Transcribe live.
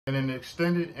In an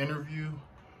extended interview,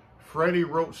 Freddie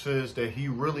Roach says that he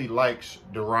really likes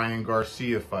the Ryan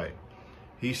Garcia fight.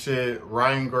 He said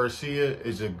Ryan Garcia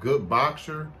is a good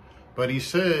boxer, but he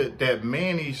said that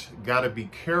Manny's got to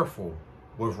be careful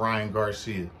with Ryan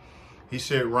Garcia. He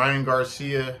said Ryan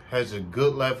Garcia has a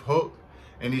good left hook,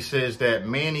 and he says that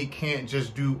Manny can't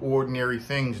just do ordinary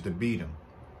things to beat him.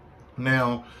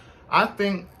 Now, I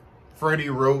think Freddie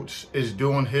Roach is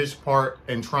doing his part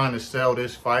in trying to sell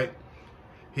this fight.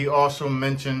 He also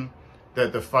mentioned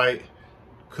that the fight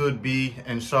could be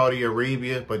in Saudi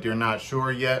Arabia, but they're not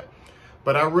sure yet.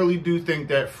 But I really do think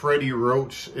that Freddie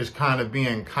Roach is kind of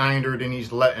being kinder than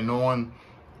he's letting on.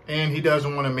 And he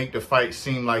doesn't want to make the fight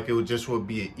seem like it just would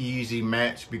be an easy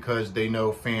match because they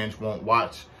know fans won't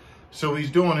watch. So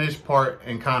he's doing his part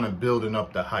and kind of building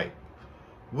up the hype.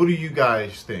 What do you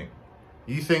guys think?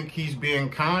 You think he's being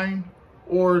kind,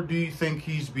 or do you think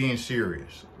he's being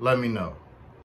serious? Let me know.